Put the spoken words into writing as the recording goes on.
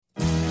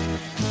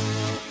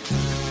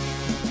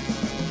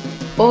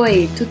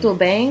Oi, tudo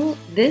bem?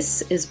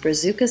 This is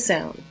Brazuca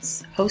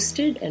Sounds,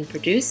 hosted and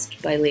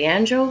produced by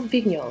Leandro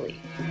Vignoli.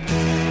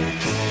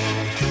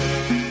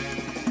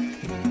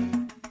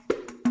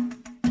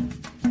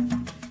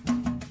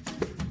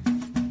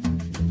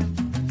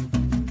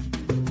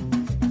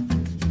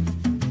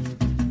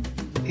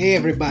 Hey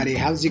everybody,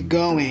 how's it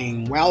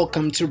going?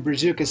 Welcome to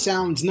Brazuca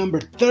Sounds number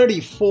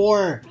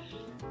 34.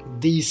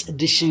 This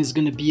edition is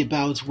going to be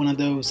about one of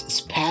those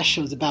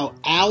specials about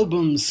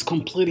albums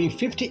completing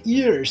 50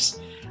 years.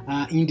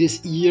 In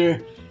this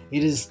year,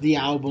 it is the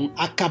album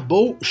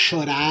Acabou,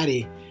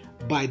 Chorare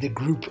by the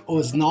group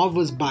Os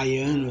Novos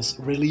Baianos,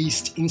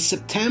 released in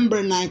September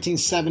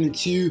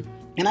 1972.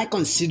 And I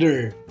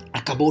consider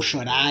Acabou,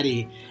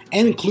 Chorare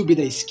and Clube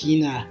da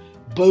Esquina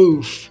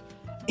both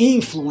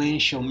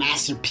influential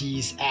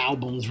masterpiece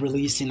albums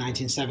released in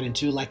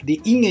 1972, like the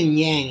yin and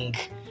yang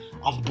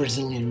of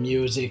Brazilian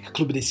music.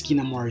 Clube da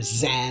Esquina more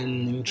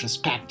zen,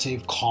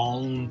 introspective,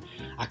 calm.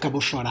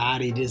 Acabou,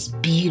 Chorare, this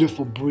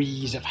beautiful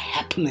breeze of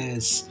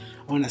happiness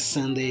on a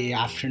Sunday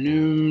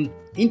afternoon.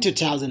 In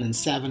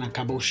 2007,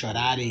 Acabou,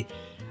 Chorare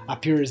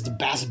appears the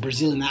best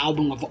Brazilian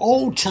album of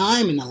all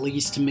time in a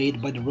list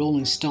made by the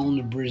Rolling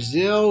Stone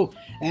Brazil.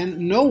 And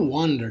no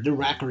wonder, the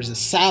record is a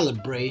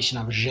celebration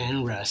of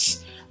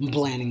genres,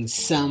 blending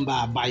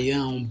samba,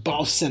 baião,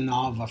 bossa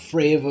nova,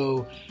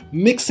 frevo,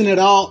 mixing it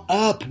all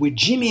up with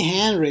Jimi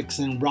Hendrix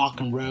and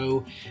rock and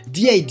roll.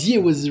 The idea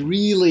was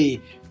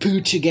really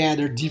put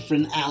together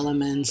different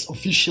elements.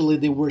 Officially,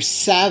 there were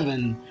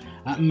 7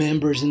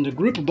 members in the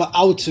group, but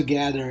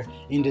altogether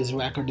in this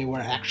record there were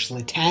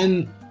actually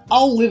 10,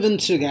 all living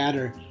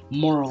together,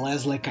 more or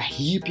less like a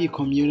hippie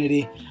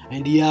community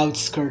in the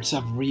outskirts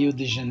of Rio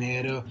de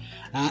Janeiro.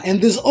 And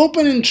this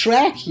opening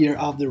track here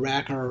of the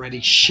record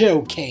already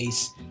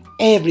showcase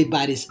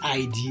everybody's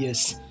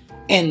ideas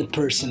and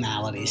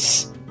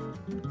personalities.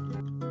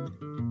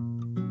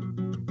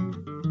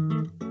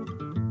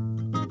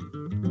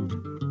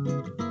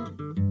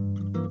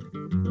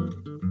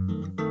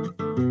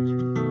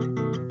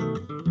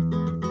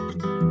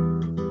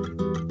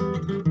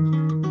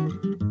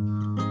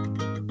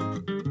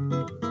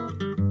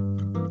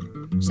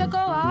 Chegou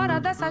a hora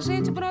dessa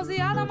gente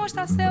bronzeada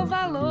mostrar seu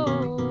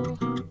valor.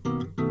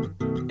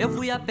 Eu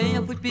fui a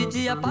penha, fui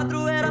pedir a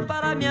padroeira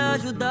para me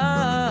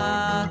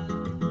ajudar.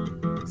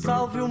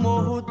 Salve o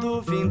morro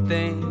do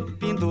Vintém,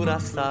 pendura a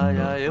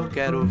saia, eu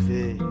quero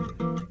ver.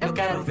 Eu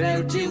quero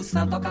ver o tio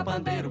Sam tocar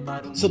pandeiro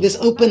para o... So this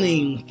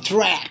opening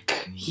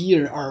track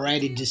here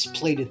already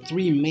displayed the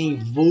 3 main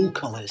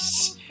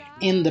vocalists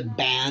in the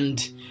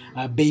band,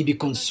 Baby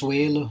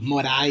Consuelo,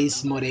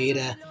 Moraes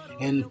Moreira,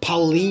 and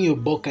Paulinho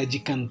Boca de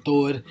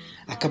Cantor.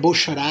 Acabou,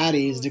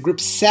 Chorare is the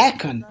group's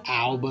second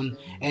album,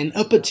 and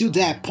up until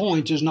that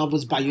point, Os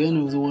Novos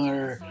Baianos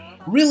were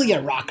really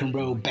a rock and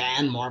roll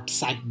band, more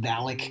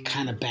psychedelic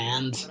kind of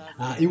band.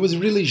 It was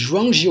really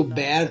João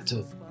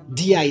Gilberto,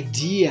 the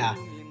idea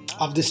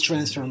of this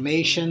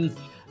transformation.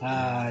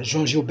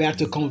 João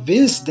Gilberto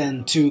convinced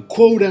them to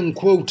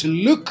quote-unquote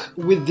look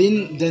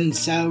within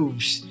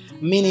themselves,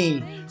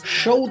 meaning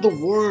show the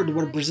world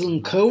what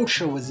Brazilian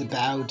culture was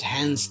about,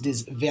 hence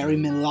this very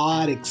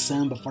melodic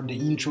samba for the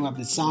intro of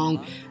the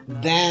song,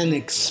 then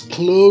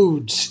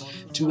explodes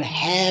to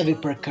heavy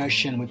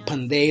percussion with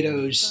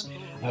pandeiros,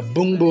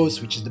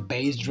 bumbos, which is the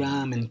bass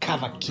drum, and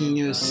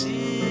cavaquinhos.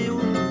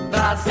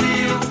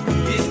 Brasil,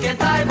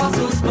 esquentai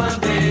vossos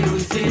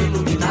pandeiros,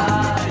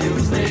 iluminai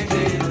os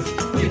terreiros,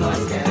 que nós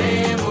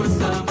queremos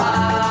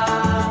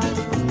sambar.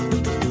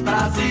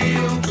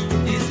 Brasil,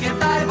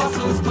 esquentai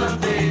vossos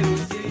pandeiros.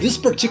 This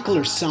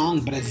particular song,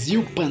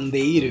 Brasil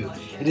Pandeiro,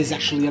 it is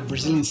actually a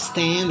Brazilian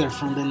standard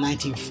from the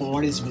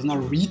 1940s. It was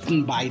not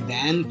written by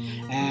then.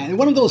 And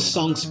one of those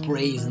songs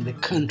praising the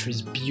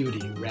country's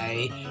beauty,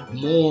 right?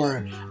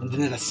 More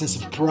than a sense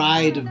of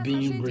pride of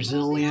being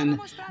Brazilian.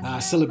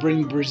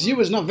 Celebrating Brazil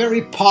was not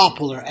very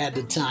popular at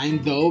the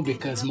time, though,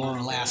 because more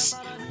or less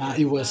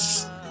it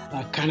was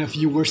kind of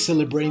you were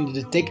celebrating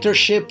the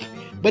dictatorship.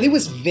 But it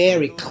was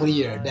very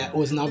clear that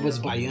Os Novos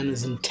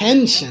Baianos'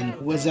 intention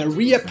was a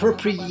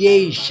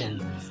reappropriation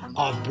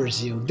of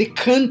Brazil. The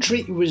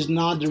country was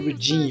not the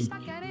regime,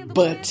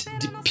 but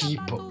the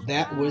people.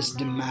 That was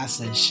the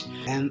message.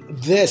 And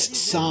this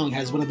song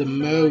has one of the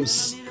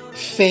most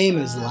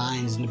famous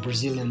lines in the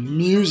Brazilian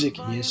music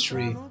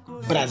history.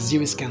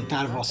 Brasil,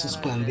 esquentar vossos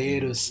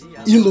pandeiros,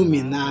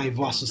 iluminai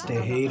vossos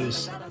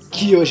terreiros,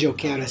 que hoje eu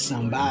quero é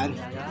sambar.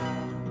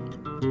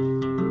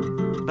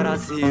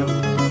 Brasil,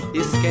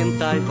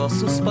 esquentai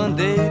vossos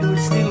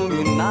pandeiros,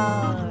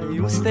 iluminai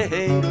os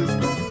terreiros,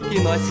 que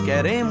nós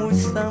queremos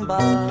sambar.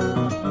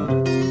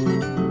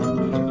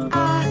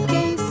 Há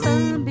quem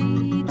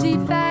sambe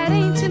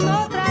diferente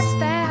noutras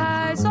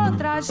terras,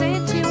 outra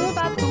gente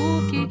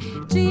batuque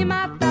de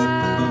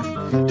matar.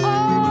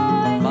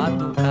 Oi.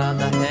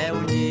 Batucada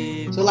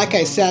reunida. So like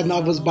I said,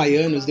 Novos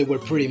Baianos, they were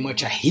pretty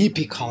much a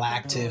hippie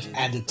collective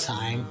at the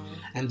time.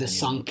 And the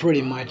song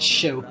pretty much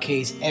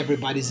showcased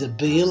everybody's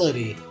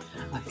ability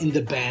in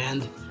the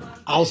band.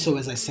 Also,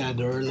 as I said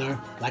earlier,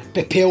 like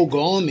Pepeu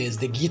Gomes,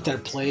 the guitar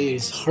player,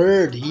 is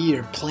heard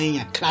here playing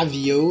a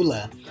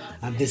craviola,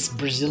 this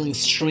Brazilian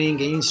string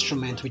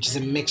instrument, which is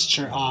a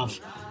mixture of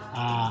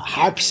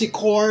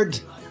harpsichord,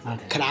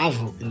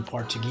 cravo in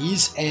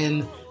Portuguese,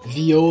 and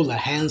viola,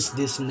 hence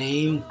this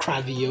name,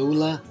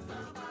 craviola.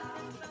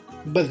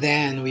 But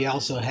then we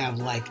also have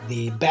like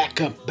the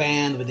backup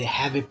band with the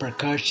heavy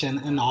percussion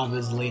and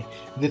obviously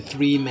the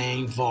three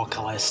main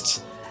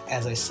vocalists,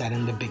 as I said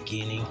in the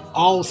beginning,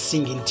 all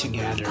singing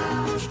together.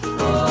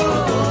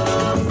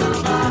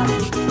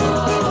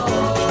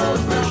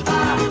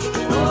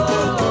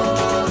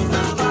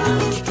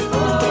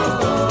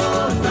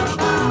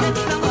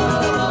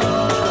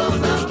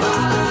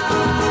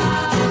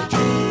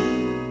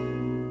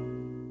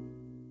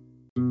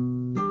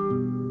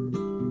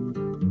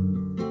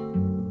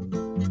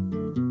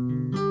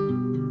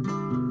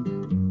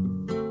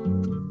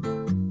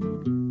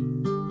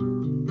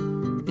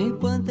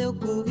 Enquanto eu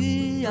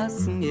corria,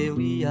 assim eu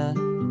ia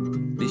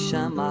lhe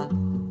chamar.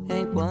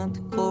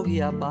 Enquanto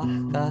corria a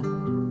barca,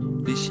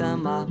 lhe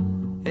chamar.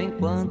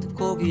 Enquanto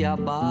corria a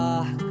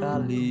barca,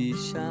 lhe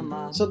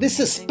chamar. So this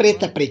is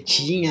Preta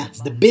Pretinha,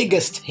 it's the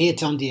biggest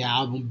hit on the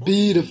album,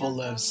 beautiful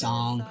love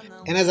song.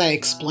 And as I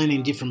explained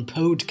in different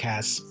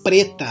podcasts,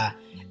 preta,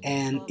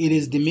 and it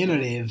is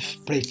diminutive,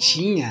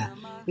 pretinha,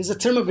 is a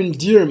term of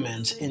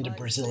endearment in the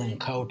Brazilian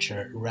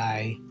culture,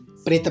 right?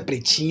 Preta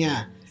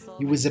Pretinha,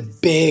 it was a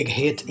big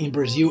hit in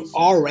Brazil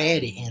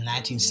already in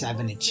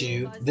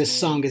 1972. This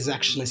song is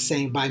actually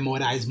sang by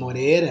Moraes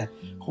Moreira,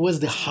 who was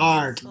the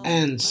heart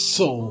and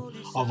soul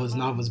of os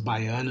Novos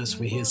Baianos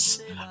with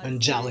his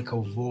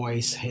angelical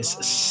voice, his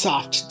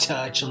soft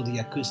touch on the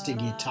acoustic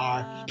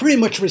guitar, pretty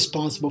much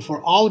responsible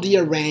for all the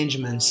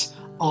arrangements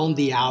on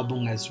the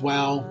album as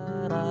well.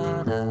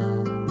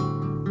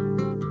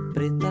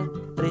 Preta,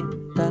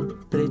 preta,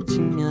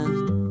 pretinha.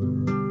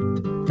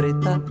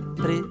 Preta,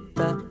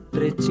 preta,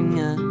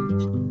 pretinha.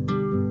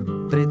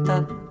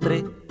 Preta,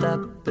 preta,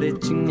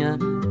 pretinha.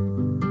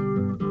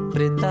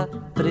 Preta,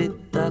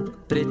 preta,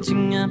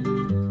 pretinha.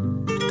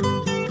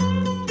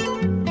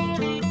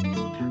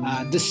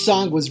 The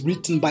song was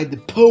written by the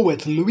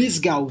poet Luiz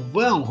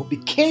Galvão, who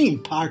became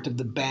part of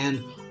the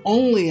band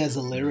only as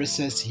a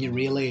lyricist. He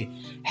really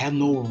had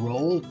no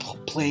role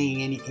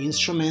playing any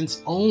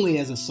instruments, only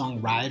as a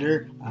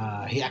songwriter.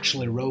 He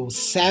actually wrote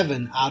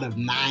 7 out of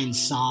 9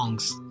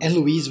 songs. And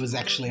Luiz was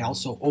actually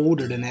also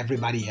older than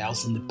everybody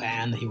else in the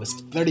band. He was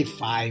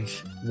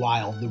 35,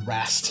 while the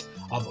rest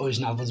of Os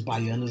Novos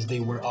Baianos, they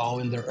were all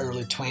in their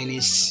early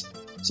 20s.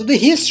 So the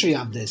history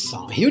of this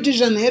song. Rio de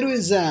Janeiro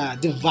is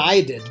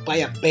divided by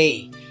a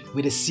bay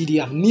with the city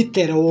of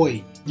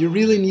Niterói. You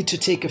really need to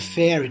take a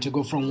ferry to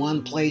go from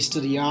one place to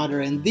the other,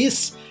 and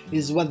this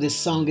is what this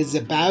song is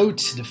about,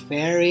 the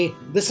ferry.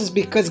 This is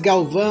because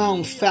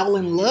Galvão fell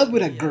in love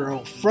with a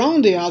girl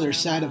from the other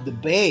side of the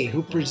bay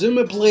who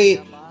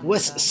presumably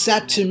was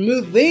set to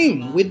move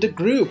in with the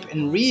group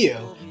in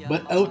Rio,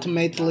 but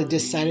ultimately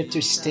decided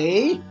to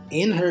stay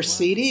in her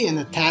city and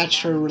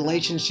attach her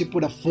relationship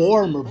with a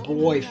former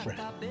boyfriend.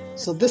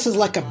 So this is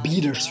like a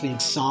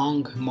bittersweet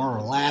song, more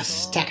or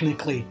less,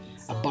 technically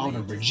about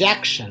a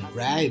rejection,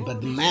 right?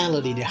 But the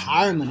melody, the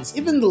harmonies,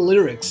 even the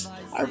lyrics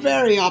are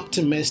very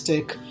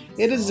optimistic.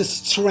 It is the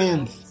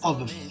strength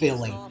of a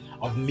feeling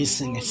of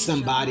missing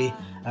somebody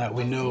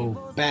with no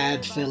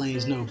bad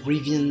feelings, no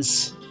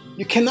grievance.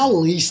 You cannot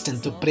listen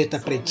to Preta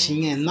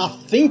Pretinha and not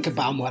think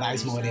about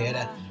Moraes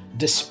Moreira,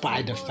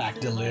 despite the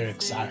fact the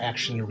lyrics are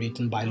actually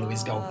written by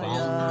Luiz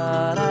Galvão.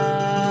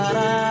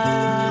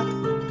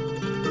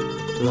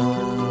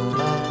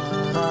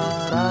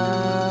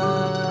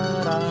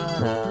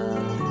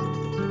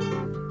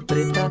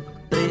 Preta,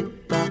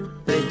 preta,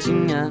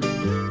 pretinha.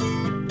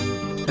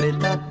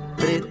 Preta,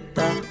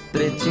 preta,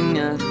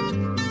 pretinha.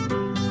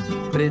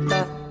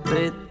 Preta,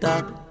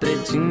 preta,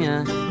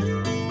 pretinha.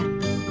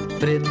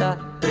 Preta,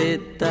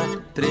 preta,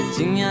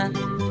 pretinha.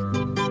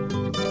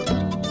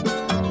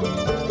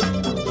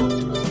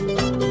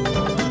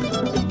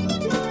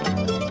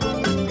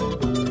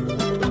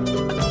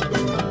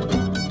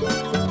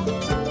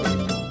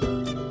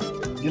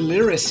 The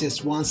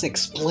lyricist once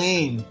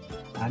explained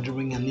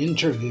during an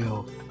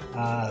interview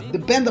the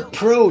band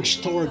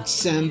approach towards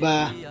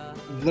samba,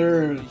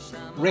 their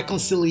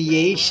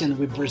reconciliation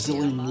with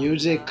Brazilian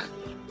music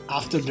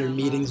after their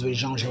meetings with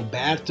João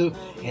Gilberto,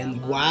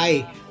 and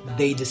why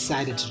they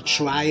decided to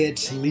try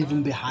it,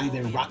 leaving behind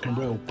their rock and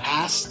roll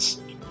past.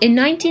 In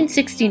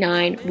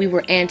 1969, we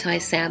were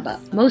anti-samba,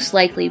 most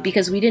likely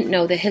because we didn't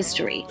know the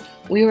history.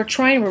 We were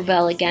trying to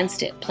rebel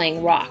against it,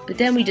 playing rock, but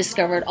then we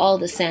discovered all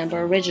the samba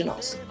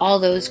originals. All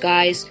those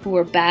guys who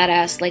were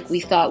badass like we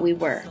thought we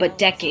were, but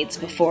decades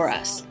before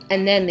us.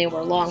 And then they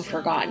were long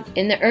forgotten.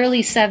 In the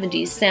early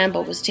 70s, samba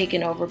was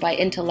taken over by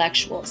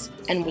intellectuals,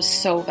 and was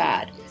so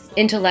bad.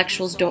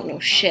 Intellectuals don't know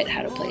shit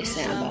how to play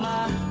samba.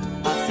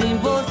 Assim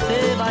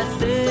você vai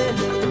ser.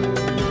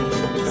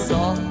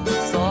 Só,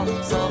 só,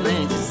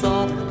 somente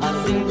só.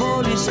 Assim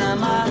vou lhe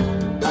chamar.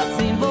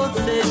 Assim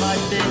você vai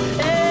ser.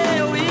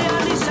 Eu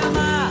ia lhe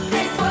chamar.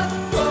 Enquanto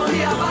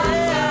corria a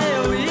barca.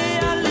 Eu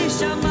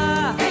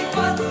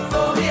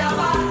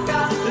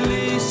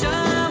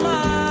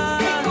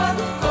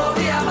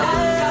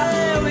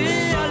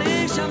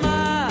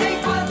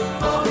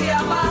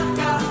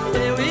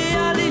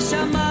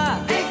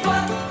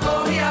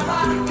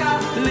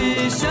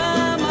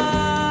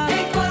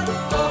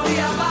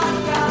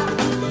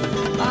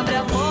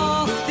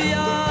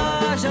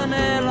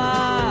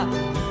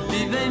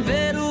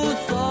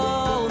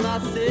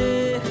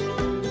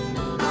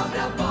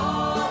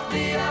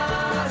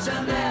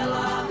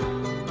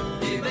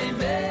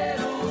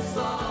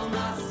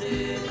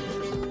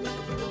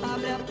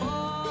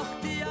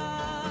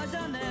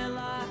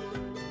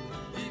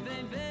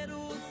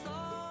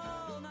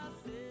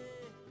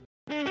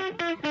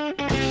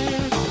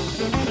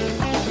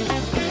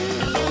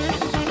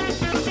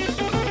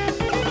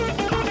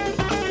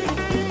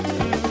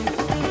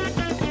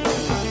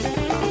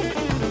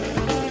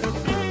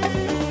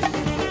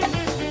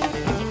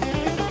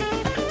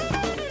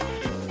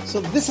So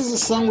this is a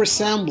song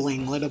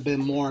resembling a little bit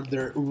more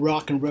their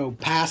rock and roll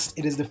past.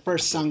 It is the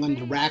first song on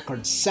the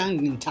record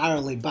sung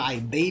entirely by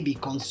Baby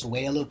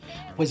Consuelo,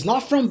 who is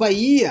not from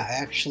Bahia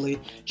actually,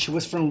 she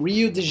was from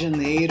Rio de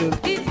Janeiro.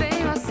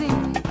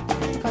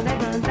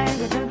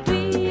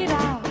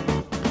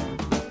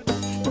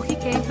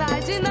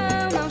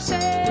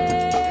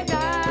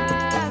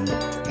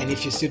 And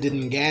if you still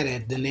didn't get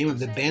it, the name of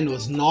the band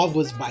was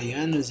Novos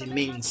Baianos. It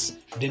means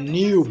the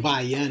new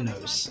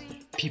Baianos.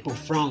 People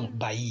from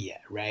Bahia,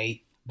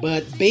 right?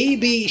 But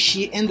Baby,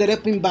 she ended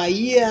up in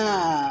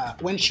Bahia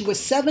when she was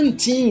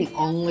 17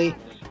 only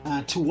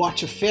to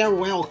watch a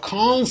farewell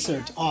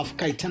concert of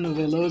Caetano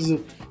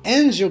Veloso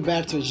and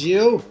Gilberto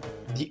Gil,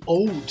 the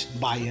old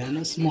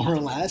Baianos, more or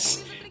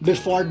less,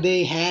 before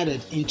they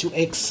headed into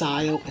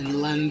exile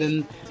in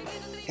London.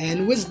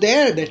 And it was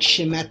there that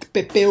she met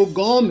Pepeu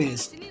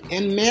Gomes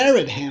and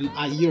married him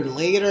a year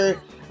later.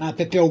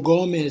 Pepeu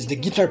Gomes, the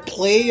guitar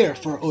player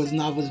for Os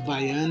Novos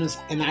Baianos,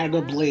 and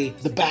arguably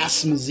the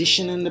best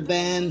musician in the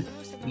band,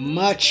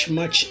 much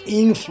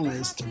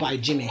influenced by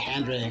Jimi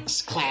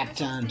Hendrix,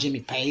 Clapton, Jimmy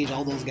Page,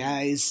 all those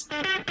guys.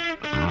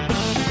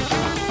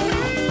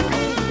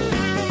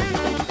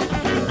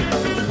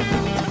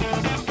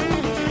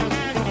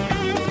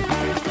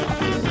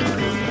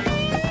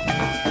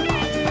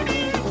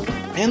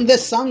 And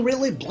this song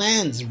really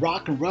blends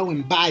rock and roll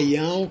and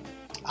Baião,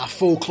 a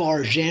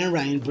folklore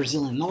genre in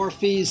Brazilian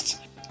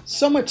Northeast,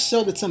 so much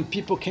so that some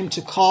people came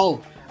to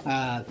call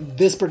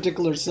this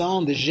particular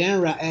song, the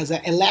genre, as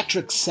an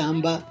electric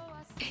samba.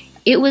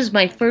 It was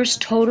my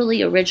first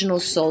totally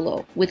original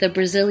solo with a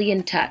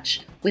Brazilian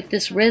touch, with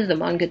this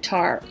rhythm on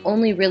guitar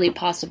only really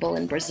possible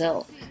in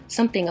Brazil,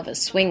 something of a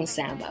swing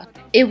samba.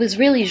 It was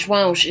really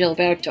João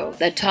Gilberto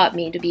that taught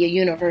me to be a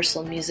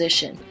universal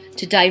musician,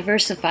 to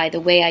diversify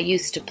the way I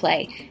used to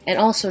play and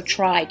also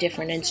try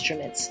different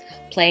instruments,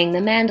 playing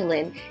the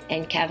mandolin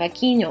and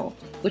cavaquinho,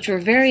 which were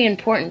very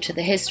important to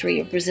the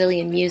history of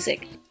Brazilian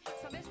music.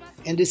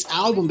 And this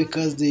album,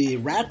 because the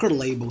record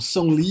label,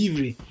 Som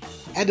Livre,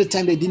 at the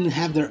time they didn't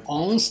have their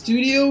own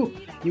studio,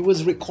 it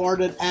was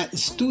recorded at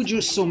Studio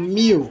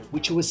Somil,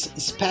 which was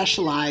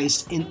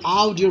specialized in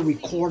audio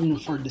recording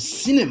for the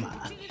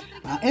cinema,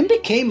 and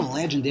became a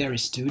legendary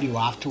studio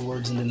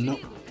afterwards in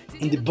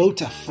the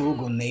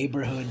Botafogo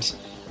neighborhood,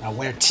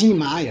 where Tim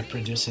Maia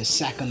produced his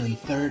second and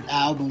third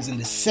albums, and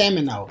the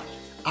seminal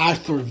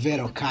Arthur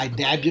Verocai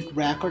debut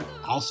record,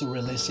 also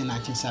released in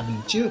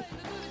 1972.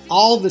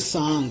 All the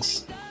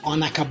songs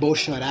on Acabou,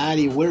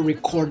 Chorare were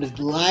recorded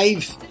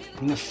live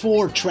in a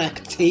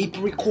 4-track tape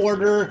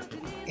recorder,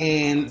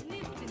 and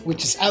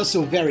which is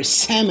also very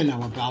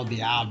seminal about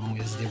the album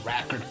is the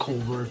record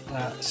cover.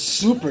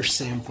 Super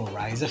simple,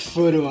 right? It's a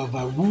photo of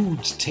a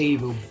wood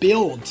table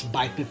built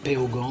by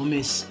Pepeu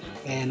Gomes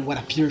and what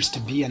appears to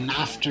be an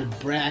after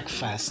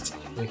breakfast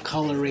with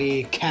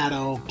cutlery,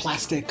 kettle,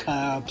 plastic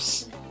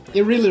cups.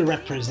 It really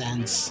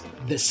represents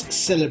this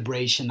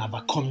celebration of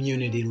a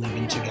community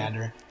living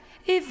together.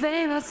 E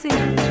venho assim,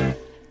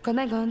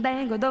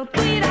 condengo, dou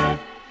tuirau.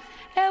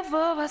 Eu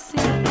vou assim,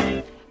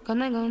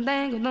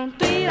 condengo, dou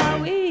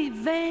tuirau. E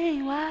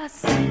venho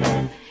assim,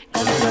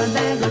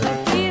 condengo, dou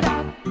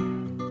tuirau.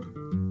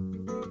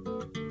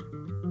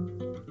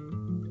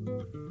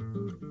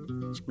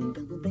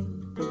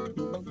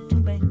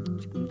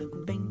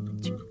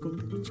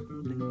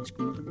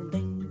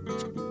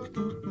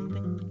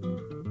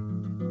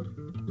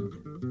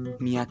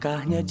 Minha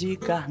carne é de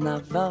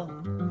carnaval,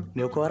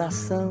 meu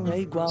coração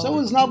é igual. So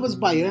Os Novos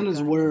Baianos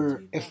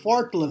were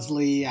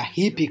effortlessly a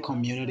hippie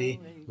community,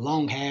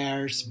 long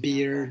hairs,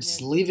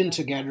 beards, living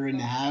together in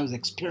a house,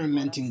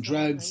 experimenting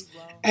drugs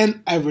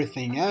and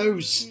everything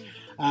else.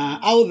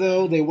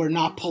 Although they were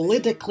not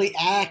politically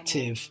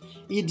active,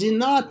 it did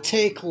not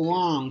take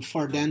long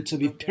for them to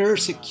be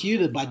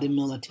persecuted by the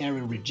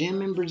military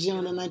regime in Brazil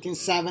in the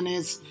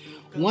 1970s.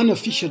 One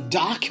official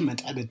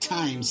document at the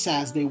time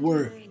says they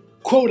were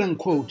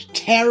quote-unquote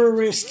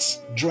terrorists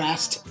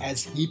dressed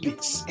as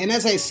hippies. And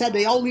as I said,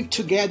 they all lived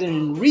together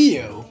in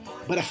Rio,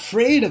 but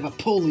afraid of a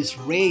police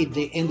raid,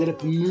 they ended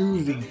up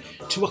moving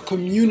to a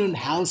communal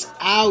house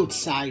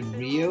outside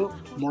Rio,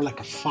 more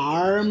like a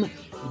farm.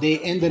 They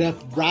ended up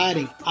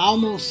writing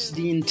almost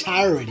the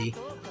entirety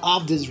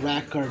of this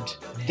record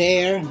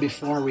there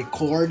before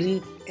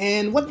recording.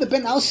 And what the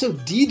band also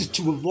did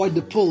to avoid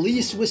the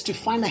police was to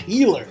find a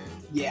healer.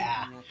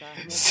 Yeah,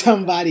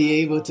 somebody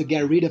able to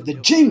get rid of the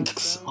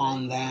jinx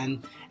on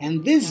them.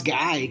 And this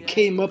guy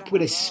came up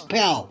with a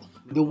spell,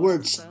 the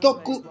words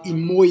toco e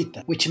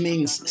moita, which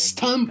means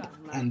stump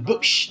and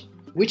bush,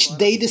 which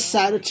they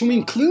decided to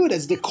include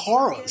as the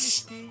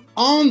chorus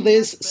on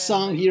this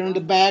song here in the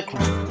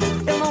background.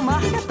 Eu não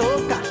marco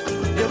toca,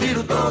 eu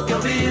viro toca,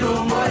 eu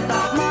viro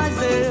moita,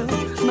 mas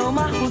eu não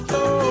marco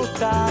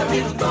toca. Eu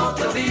viro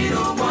toca, eu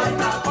viro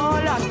moita.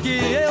 Olha aqui,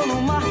 eu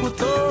não marco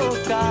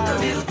toca. Eu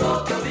viro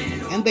toca, eu viro.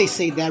 And they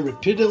say that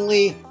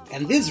repeatedly,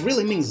 and this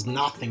really means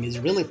nothing. It's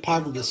really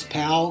part of the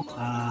spell.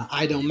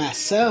 I don't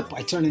mess up,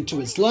 I turn into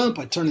a slump,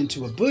 I turn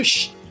into a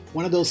bush.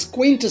 One of those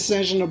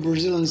quintessential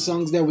Brazilian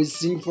songs that we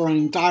sing for our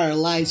entire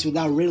lives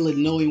without really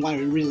knowing what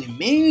it really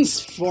means.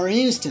 For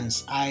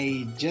instance,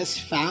 I just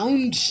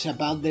found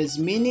about this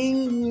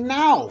meaning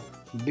now,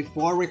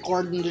 before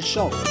recording the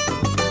show.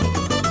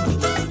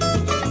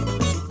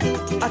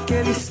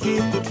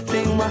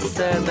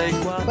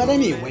 But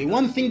anyway,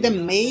 one thing that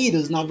made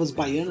Os Novos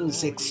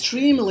Baianos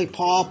extremely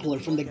popular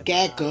from the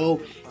get-go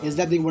is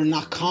that they were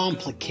not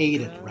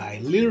complicated,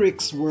 right?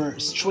 Lyrics were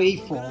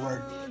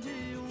straightforward,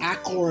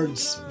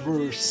 accords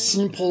were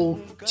simple,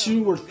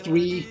 2 or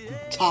 3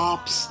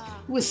 tops.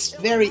 It was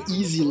very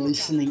easy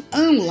listening,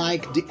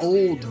 unlike the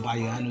old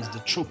Baianos, the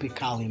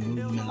Tropicale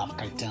movement of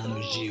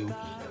Caetano, Gil,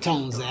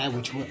 Tom Zé,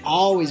 which were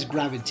always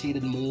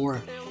gravitated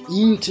more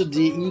into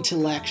the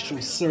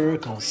intellectual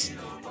circles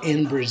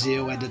in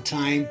Brazil at the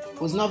time.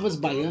 Os Novos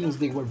Baianos,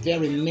 they were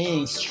very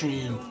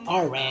mainstream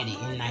already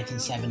in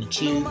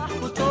 1972.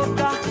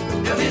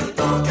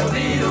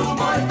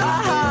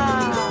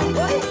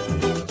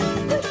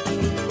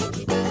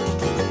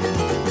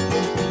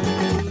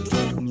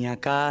 Minha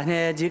carne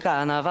é de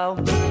carnaval.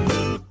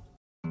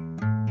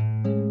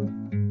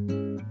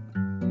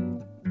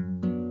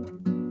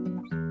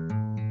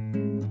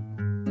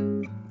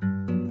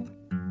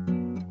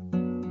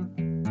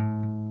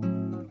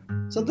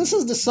 So this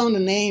is the song that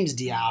names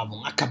the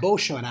album, Acabou,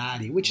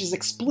 Chorare, which is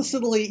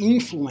explicitly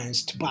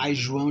influenced by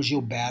João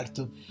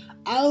Gilberto,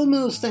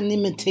 almost an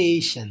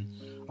imitation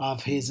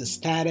of his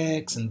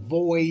aesthetics and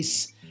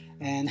voice,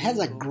 and has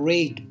a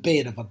great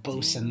bit of a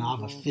bossa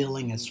nova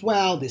feeling as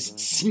well, this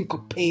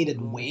syncopated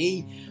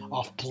way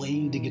of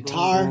playing the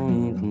guitar.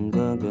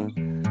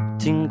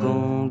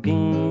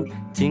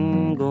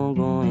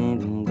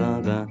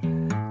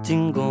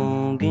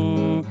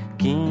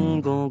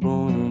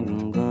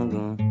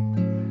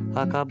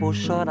 Acabou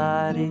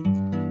chorare,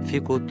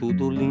 ficou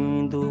tudo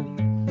lindo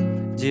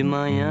de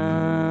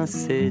manhã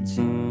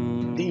cedinho.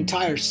 The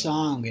entire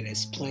song, it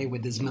is played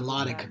with this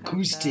melodic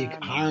acoustic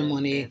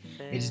harmony.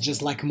 It's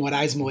just like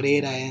Moraes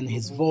Moreira and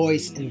his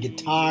voice and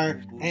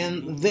guitar.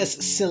 And this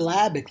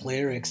syllabic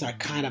lyrics are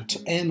kind of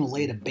to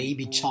emulate a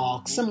baby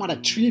talk, somewhat a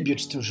tribute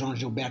to João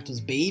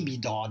Gilberto's baby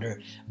daughter,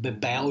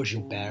 Bebel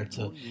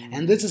Gilberto.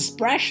 And this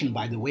expression,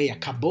 by the way,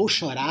 Acabou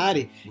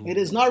Chorare, it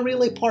is not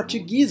really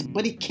Portuguese,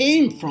 but it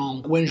came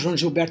from when João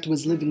Gilberto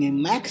was living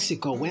in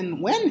Mexico,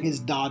 when his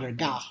daughter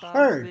got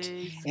hurt,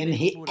 and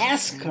he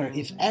asked her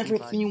if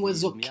everything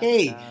was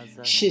okay.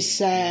 She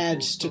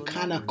said, to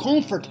kind of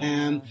comfort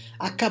him,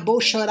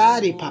 Acabou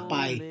chorare,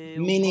 papai,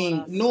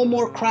 meaning no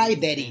more cry,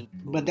 daddy.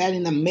 But that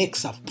in a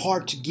mix of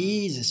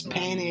Portuguese,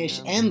 Spanish,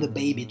 and the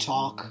baby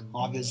talk,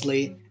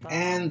 obviously.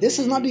 And this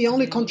is not the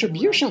only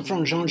contribution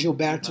from João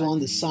Gilberto on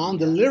the song.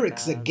 The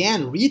lyrics,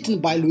 again, written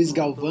by Luiz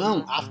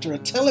Galvão after a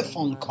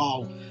telephone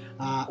call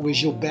with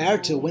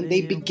Gilberto when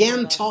they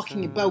began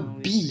talking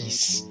about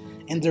bees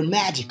and their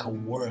magical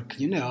work,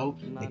 you know,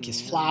 they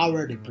kiss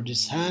flower, they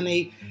produce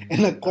honey,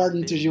 and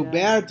according to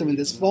Gilberto in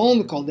this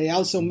phone call, they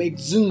also make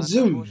zoom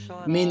zoom,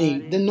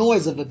 meaning the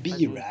noise of a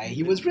bee, right?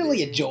 He was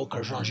really a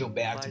joker, João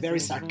Gilberto, very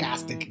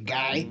sarcastic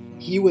guy.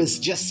 He was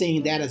just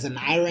saying that as an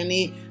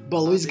irony,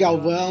 but Luiz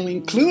Galvão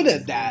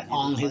included that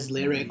on his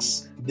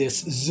lyrics,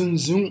 this zoom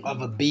zoom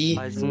of a bee.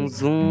 Faz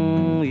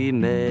zoom e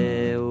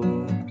mel,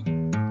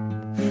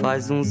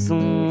 faz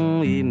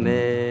zoom e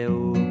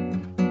mel.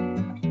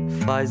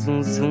 Faz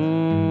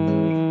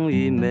zoom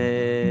e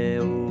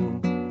mel.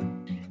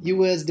 It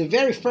was the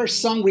very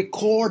first song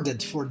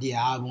recorded for the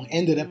album,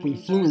 ended up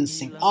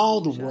influencing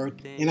all the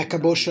work. In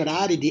Acabou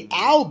Chorare, the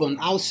album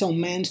also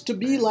meant to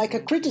be like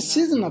a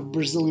criticism of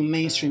Brazilian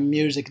mainstream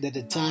music at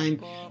the time,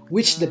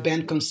 which the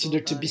band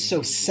considered to be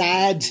so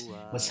sad,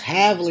 was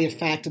heavily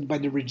affected by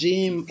the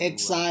regime,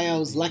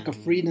 exiles, lack of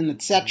freedom,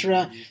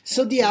 etc.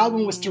 So the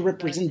album was to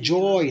represent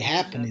joy,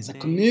 happiness, a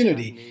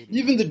community,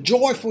 even the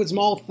joyful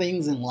small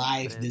things in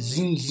life, the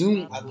zoom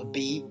zoom of a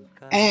bee.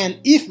 And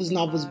if Os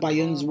Novos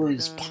Baianos were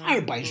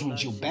inspired by João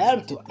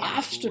Gilberto,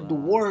 after the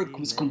work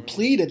was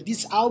completed,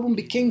 this album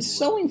became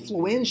so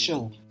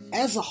influential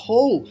as a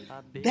whole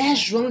that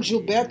João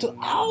Gilberto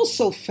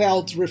also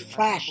felt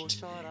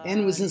refreshed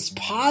and was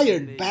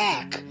inspired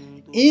back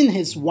in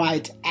his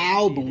White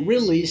Album,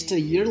 released a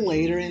year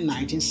later in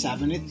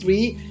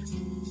 1973.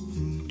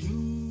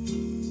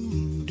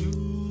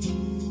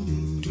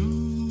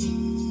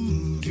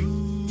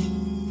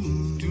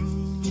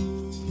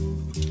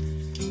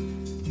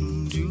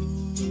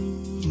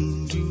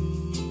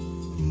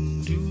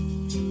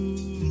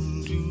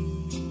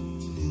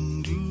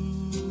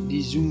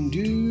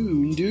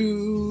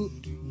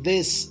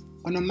 This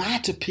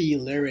onomatopoeia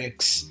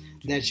lyrics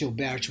that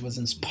Gilberto was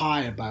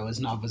inspired by Os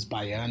Novos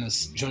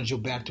Baianos. João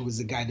Gilberto was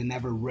a guy that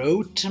never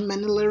wrote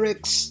many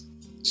lyrics,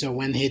 so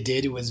when he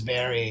did, it was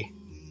very,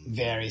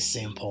 very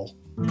simple.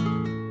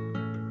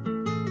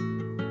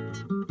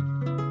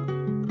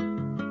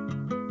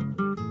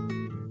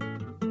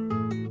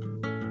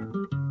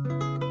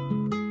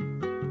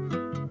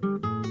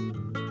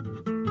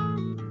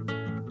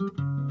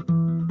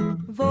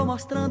 Vou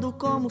mostrando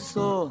como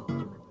sou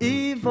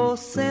e vou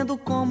sendo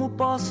como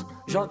posso,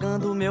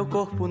 jogando meu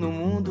corpo no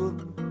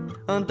mundo,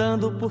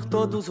 andando por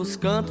todos os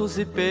cantos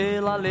e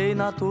pela lei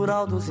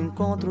natural dos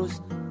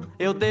encontros.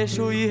 Eu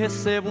deixo e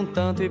recebo um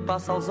tanto e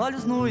passo aos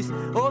olhos nus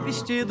ou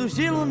vestidos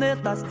de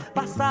lunetas,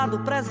 passado,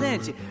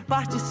 presente,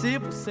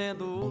 participo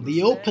sendo...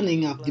 The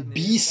opening of the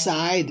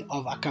B-side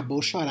of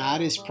Acabou,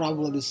 Chorare is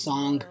probably the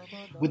song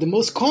with the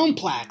most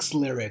complex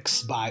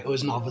lyrics by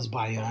Os Novos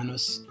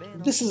Baianos.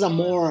 This is a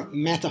more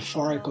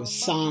metaphorical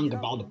song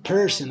about the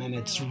person and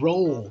its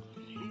role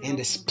in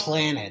this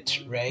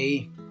planet,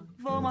 right?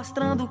 Vou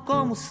mostrando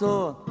como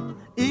sou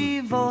e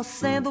vou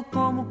sendo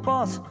como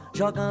posso,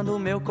 jogando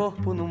meu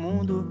corpo no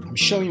mundo. I'm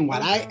showing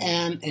what I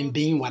am and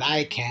being what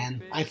I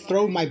can. I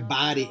throw my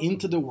body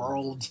into the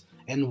world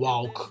and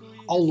walk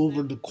all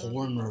over the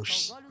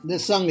corners. The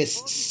song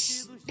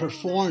is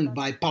performed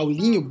by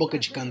Paulinho Boca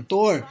de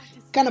Cantor.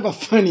 Kind of a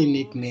funny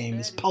nickname.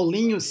 It's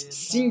Paulinho's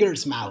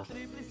Singer's Mouth.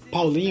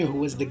 Paulinho, who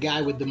was the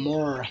guy with the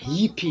more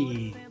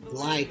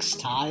hippie-like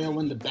style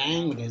in the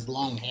band with his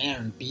long hair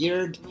and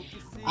beard.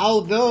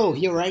 Although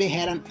he already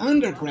had an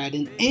undergrad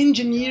in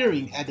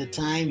engineering at the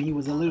time, he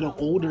was a little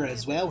older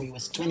as well. He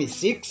was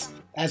 26,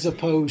 as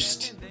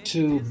opposed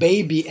to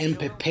Baby and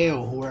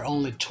Pepeu, who were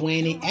only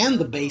 20, and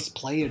the bass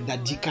player,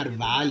 Dadi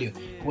Carvalho,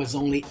 who was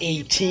only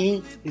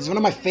 18. It's one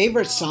of my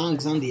favorite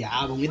songs on the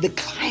album, and the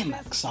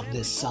climax of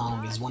this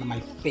song is one of my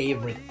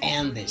favorite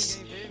endings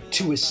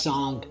to a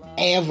song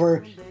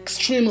ever.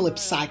 Extremely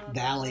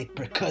psychedelic,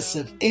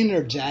 percussive,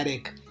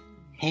 energetic,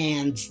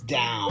 hands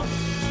down.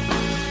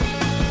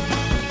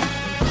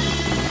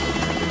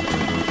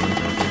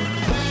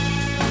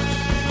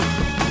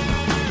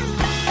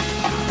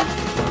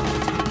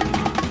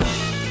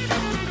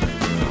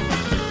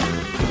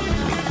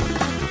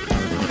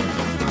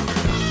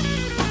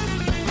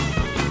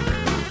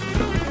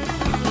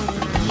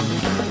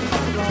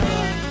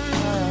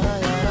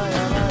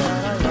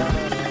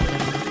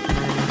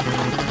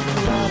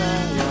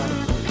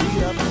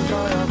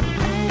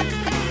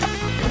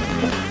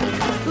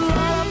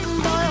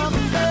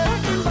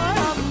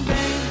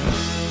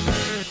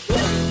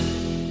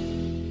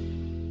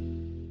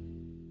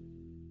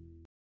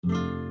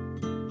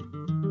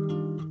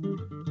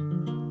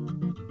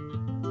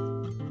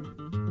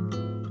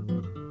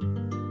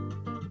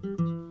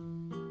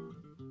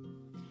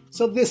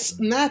 So this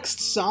next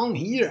song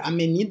here, A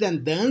Menina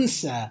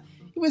Dança,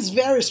 it was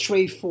very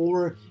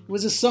straightforward. It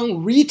was a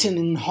song written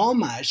in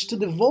homage to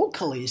the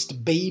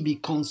vocalist Baby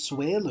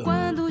Consuelo.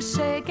 Quando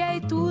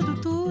cheguei tudo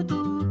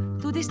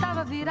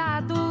estava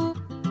virado.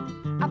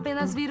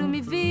 Apenas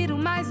me viro,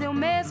 mas eu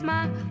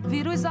mesma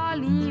viro os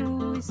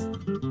olhinhos.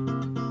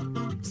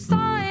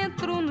 Só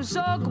entro no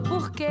jogo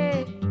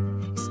porque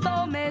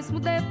estou mesmo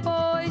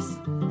depois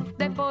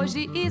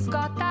de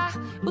esgotar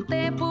o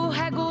tempo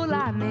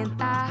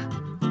regulamentar.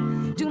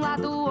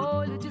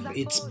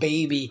 It's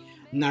Baby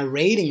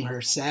narrating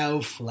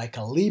herself like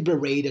a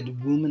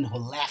liberated woman who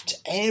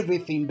left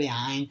everything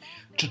behind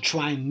to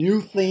try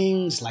new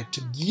things, like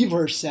to give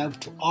herself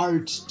to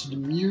art, to the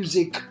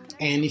music.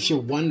 And if you're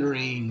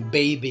wondering,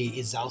 Baby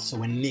is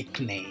also a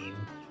nickname.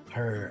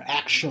 Her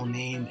actual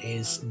name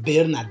is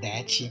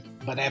Bernadette,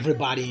 but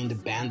everybody in the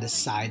band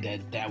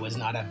decided that was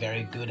not a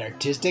very good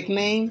artistic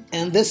name.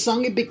 And this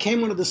song, it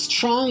became one of the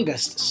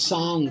strongest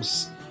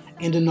songs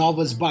in the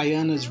Novos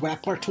Baianos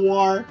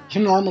repertoire.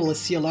 You normally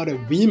see a lot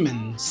of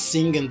women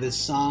singing this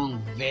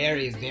song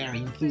very, very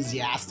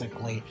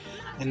enthusiastically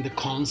in the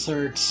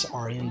concerts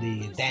or in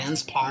the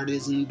dance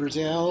parties in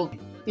Brazil.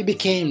 It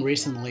became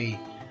recently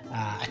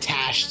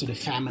attached to the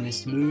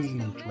feminist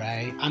movement,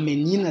 right? A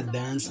menina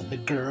dança, the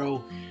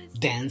girl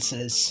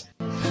dances.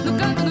 No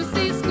canto do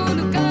cisco,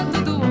 no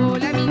canto do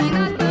olho, a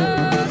menina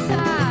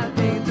dança.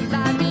 Dentro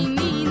da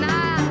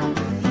menina,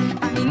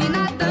 a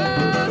menina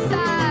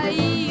dança.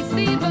 E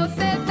se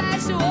você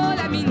fecha o olho,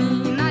 a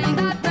menina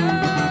ainda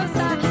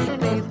dança.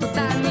 Dentro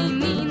da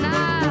menina,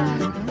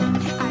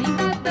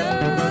 ainda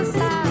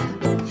dança.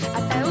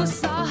 Até o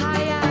sol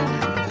raiar,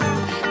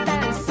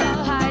 até o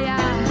sol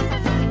raiar.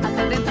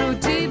 Até dentro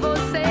de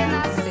você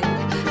nascer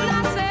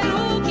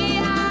o que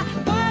há.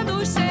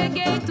 Quando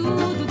cheguei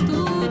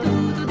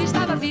tudo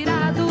estava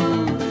virado.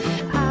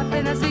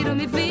 Apenas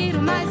me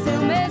viro, mas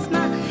eu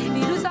mesma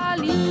viro os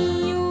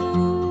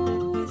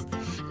olhinhos.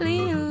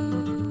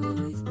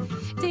 Linhos,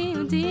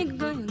 tinho, digo,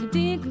 ganho,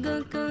 digo,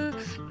 ganho,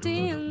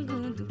 tinho,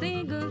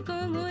 digo,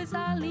 como os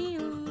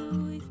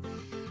olhinhos.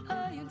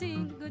 Oi, eu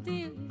digo,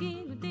 digo,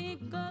 digo,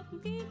 digo,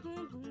 digo,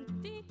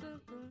 digo.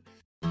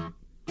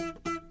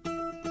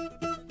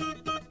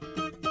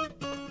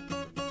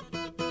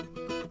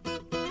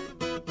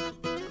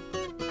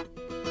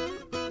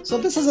 So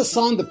this is a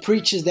song that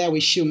preaches that we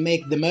should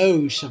make the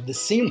most of the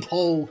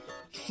simple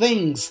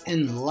things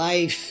in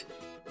life.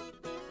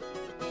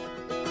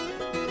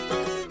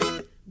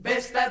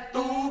 Besta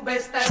tu,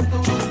 besta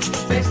tu,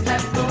 besta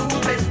tu,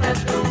 besta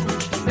tu,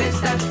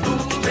 besta tu,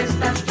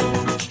 besta tu,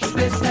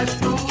 besta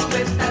tu,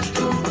 besta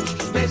tu,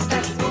 besta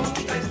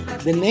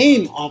tu. The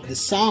name of the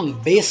song,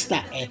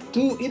 Besta é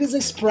Tu, it is an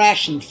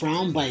expression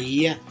from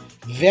Bahia,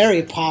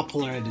 very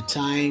popular at the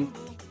time,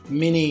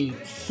 meaning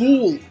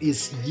fool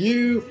is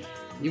you.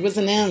 It was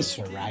an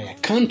answer, right? A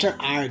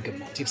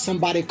counter-argument. If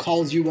somebody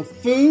calls you a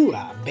fool,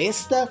 a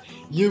besta,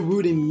 you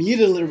would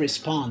immediately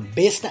respond,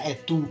 besta é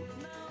tu.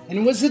 And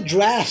it was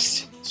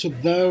addressed to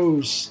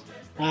those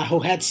who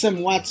had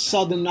somewhat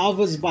saw the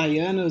Novos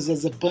Baianos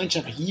as a bunch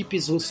of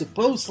hippies who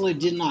supposedly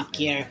did not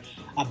care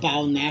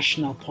about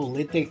national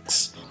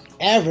politics.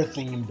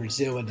 Everything in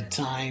Brazil at the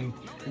time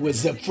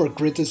was up for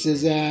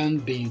criticism,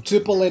 being too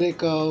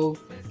political,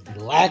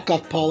 lack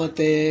of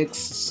politics,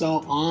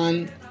 so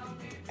on.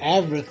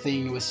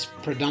 Everything was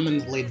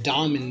predominantly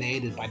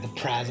dominated by the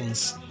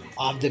presence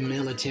of the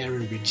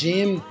military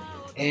regime.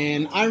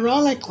 And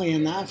ironically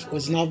enough,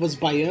 Os Novos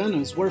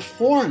Baianos were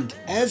formed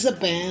as a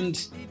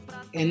band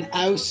and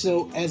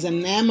also as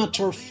an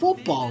amateur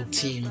football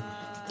team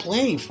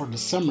playing for the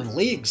summer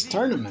leagues,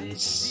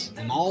 tournaments,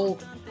 and all.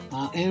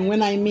 And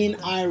when I mean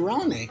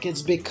ironic,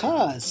 it's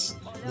because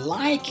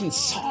liking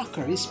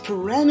soccer is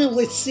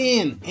perennially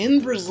seen in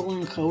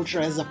Brazilian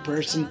culture as a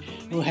person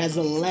who has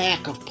a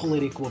lack of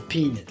political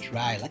opinions,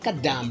 right? Like a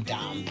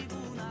dum-dum.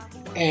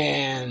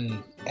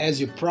 And as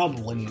you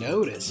probably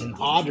notice in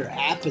other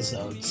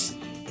episodes,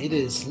 it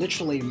is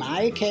literally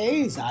my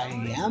case. I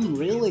am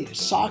really a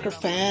soccer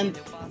fan,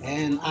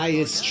 and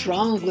I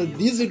strongly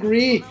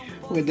disagree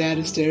with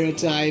that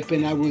stereotype,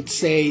 and I would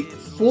say,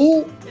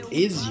 fool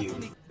is you.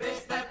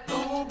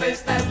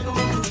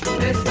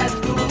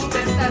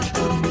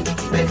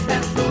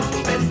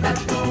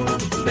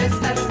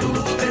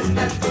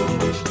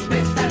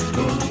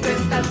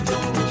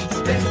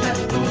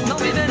 Não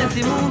viver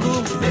nesse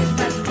mundo,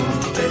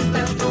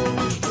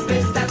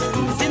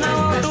 se não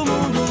há outro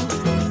mundo,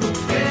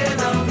 que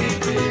não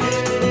viver.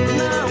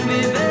 Não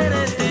viver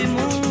nesse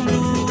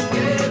mundo,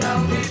 que não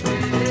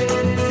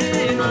viver.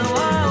 Se não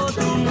há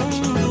outro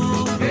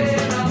mundo, que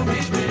não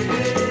viver.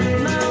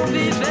 Não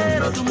viver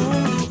outro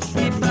mundo,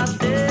 e pra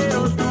ter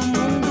outro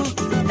mundo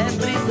é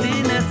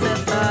preciso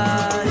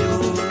necessário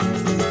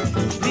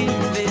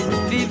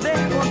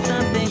viver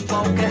contando em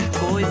qualquer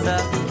coisa.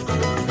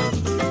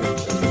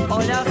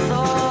 Olha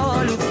só,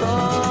 olha o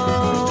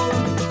sol,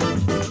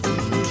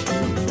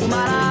 o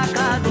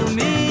maraca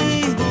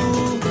domingo,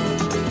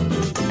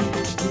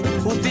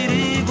 o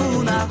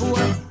perigo na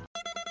rua.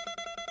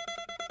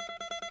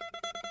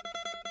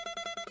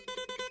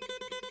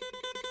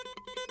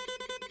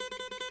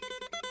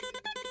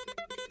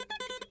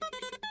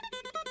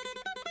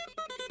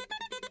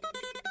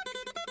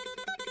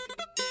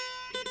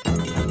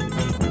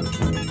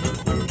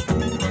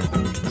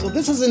 So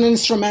this is an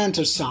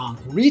instrumental song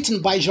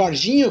written by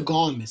Jorginho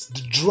Gomes,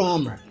 the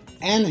drummer,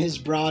 and his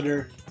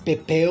brother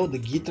Pepeu, the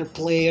guitar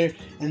player,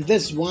 and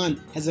this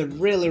one has a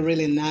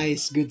really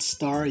nice, good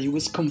story. It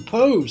was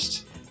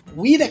composed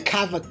with a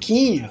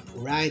cavaquinho,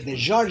 right, that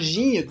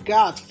Jorginho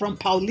got from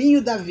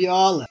Paulinho da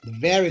Viola, the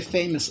very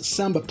famous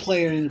samba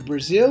player in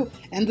Brazil,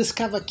 and this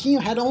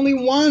cavaquinho had only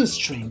one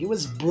string, it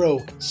was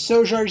broke,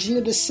 so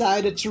Jorginho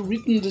decided to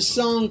written the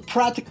song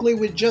practically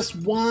with just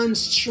one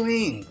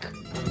string.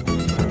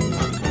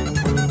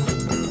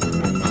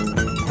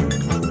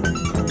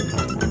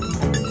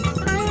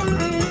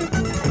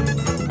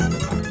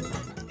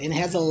 It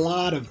has a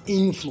lot of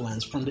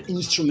influence from the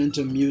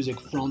instrumental music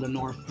from the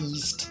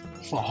Northeast,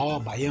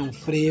 forró, baião,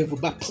 frevo,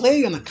 but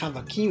played on a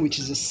cavaquinho, which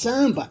is a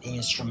samba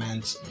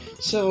instrument.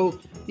 So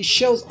it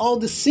shows all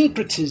the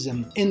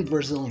syncretism in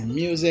Brazilian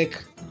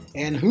music.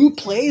 And who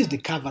plays the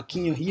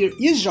cavaquinho here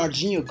is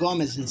Jorginho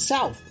Gomes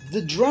himself,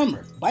 the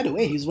drummer. By the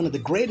way, he's one of the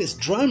greatest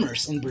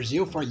drummers in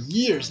Brazil for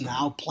years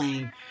now,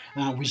 playing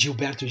with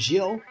Gilberto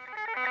Gil.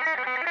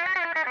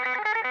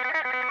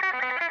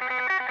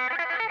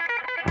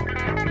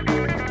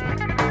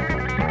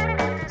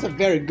 It's a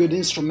very good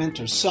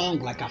instrumental song,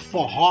 like a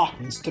forró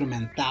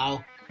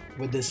instrumental,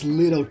 with this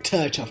little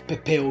touch of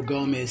Pepeu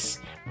Gomes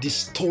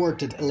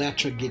distorted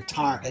electric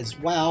guitar as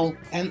well.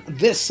 And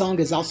this song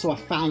is also a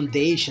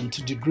foundation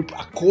to the group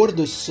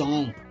Acabou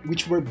Som,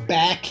 which were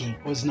backing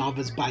Os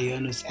Novos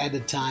Baianos at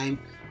the time,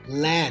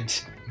 led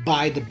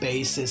by the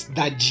bassist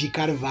Dadi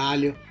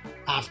Carvalho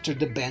after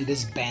the band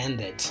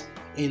disbanded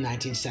in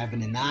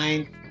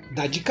 1979.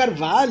 Dadi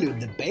Carvalho,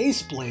 the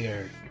bass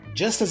player,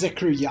 just as a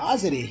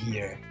curiosity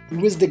here, he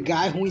was the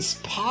guy who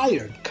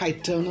inspired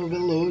Caetano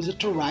Veloso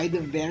to write the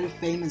very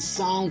famous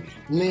song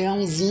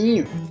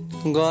Leãozinho.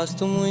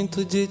 Gosto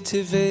muito de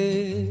te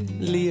ver,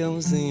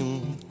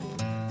 leãozinho,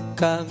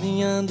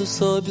 caminhando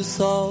sob o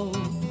sol.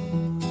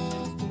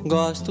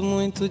 Gosto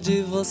muito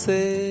de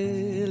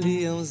você,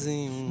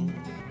 leãozinho.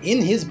 In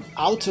his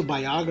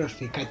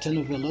autobiography,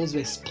 Caetano Veloso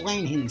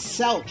explained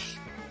himself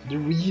the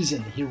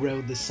reason he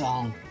wrote the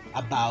song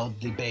about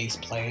the bass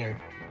player.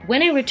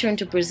 When I returned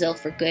to Brazil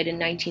for good in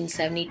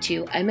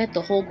 1972, I met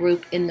the whole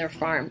group in their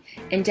farm,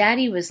 and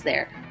Daddy was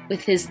there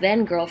with his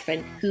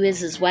then-girlfriend, who is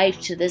his wife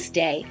to this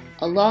day,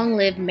 a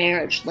long-lived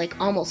marriage like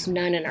almost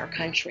none in our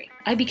country.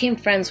 I became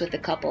friends with the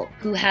couple,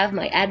 who have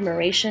my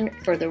admiration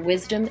for their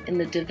wisdom in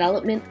the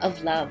development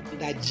of love.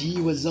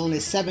 Dadi was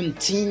only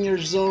 17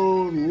 years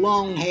old,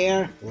 long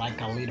hair, like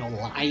a little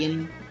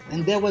lion,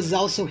 And there was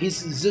also his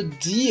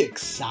zodiac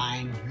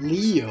sign,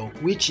 Leo,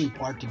 which in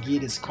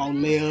Portuguese is called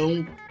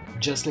Leão,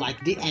 just like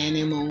the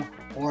animal,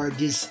 or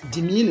this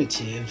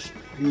diminutive,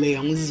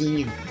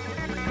 Leãozinho.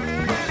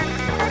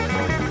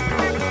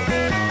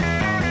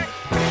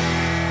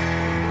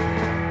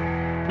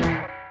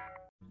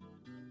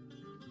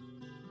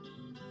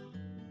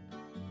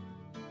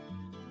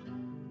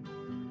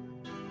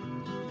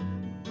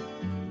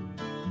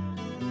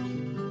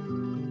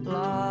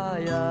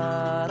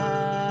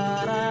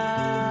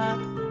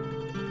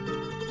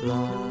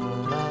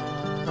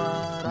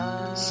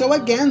 So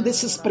again,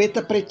 this is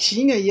Preta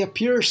Pretinha. He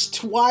appears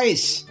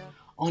twice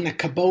on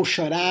Acabou,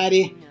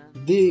 Chorare.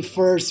 The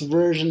first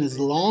version is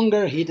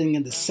longer, hitting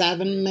in the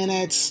 7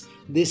 minutes.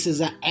 This is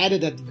an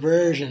edited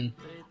version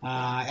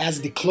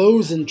as the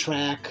closing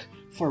track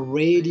for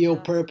radio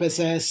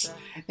purposes.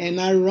 And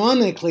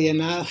ironically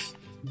enough,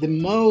 the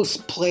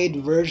most played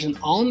version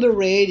on the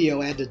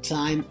radio at the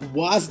time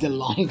was the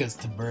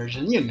longest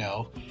version, you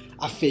know,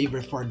 a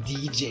favorite for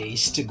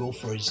DJs to go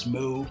for a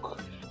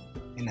smoke.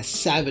 And a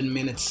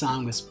 7-minute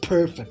song was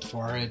perfect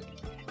for it.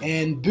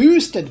 And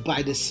boosted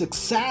by the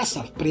success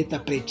of Preta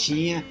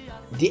Pretinha,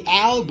 the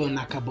album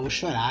Acabou,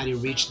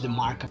 Chorare reached the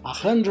mark of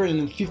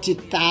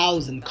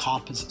 150,000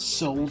 copies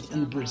sold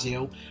in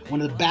Brazil,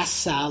 one of the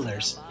best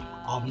sellers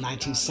of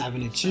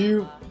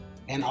 1972.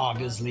 And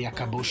obviously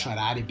Acabou,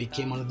 Chorare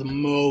became one of the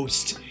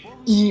most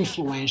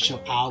influential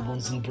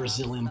albums in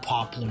Brazilian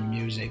popular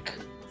music.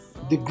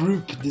 The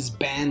group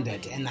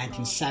disbanded in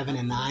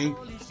 1979,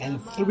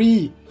 and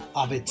 3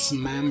 of its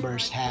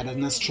members had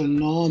an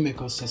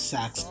astronomical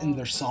success in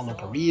their solo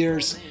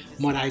careers.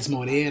 Moraes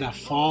Moreira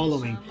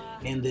following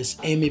in this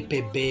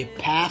MPB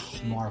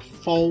path, more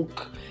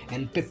folk,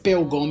 and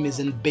Pepeu Gomes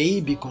and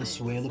Baby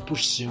Consuelo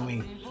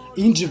pursuing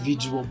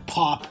individual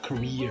pop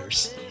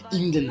careers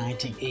in the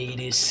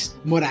 1980s.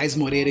 Moraes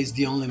Moreira is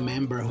the only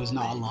member who's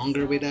no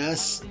longer with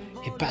us.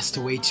 He passed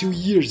away 2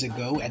 years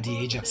ago at the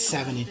age of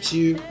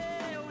 72.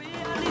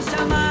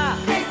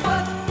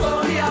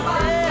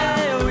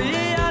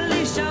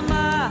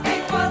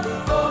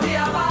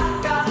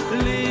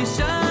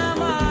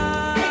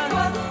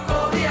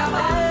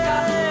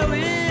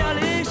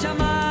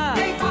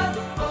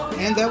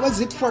 And that was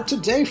it for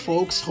today,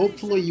 folks.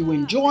 Hopefully you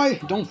enjoy.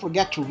 Don't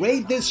forget to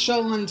rate this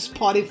show on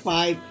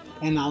Spotify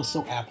and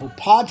also Apple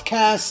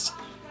Podcasts.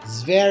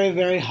 It's very,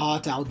 very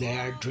hot out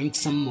there. Drink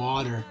some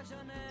water.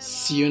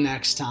 See you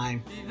next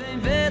time.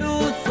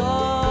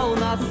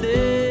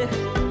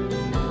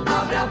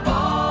 Abre a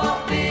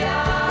porta e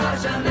a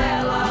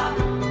janela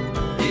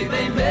e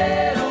vem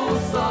ver o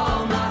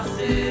sol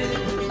nascer.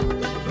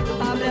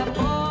 Abre a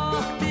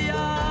porta e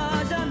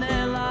a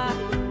janela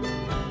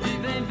e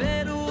vem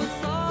ver o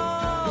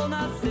sol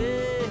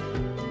nascer.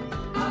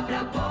 Abre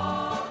a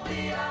porta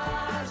e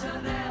a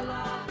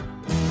janela.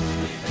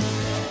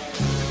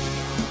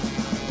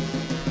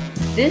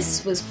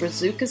 This was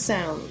Brazuca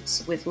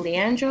Sounds with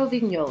Leandro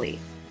Vignoli.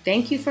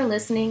 Thank you for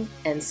listening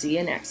and see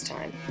you next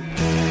time.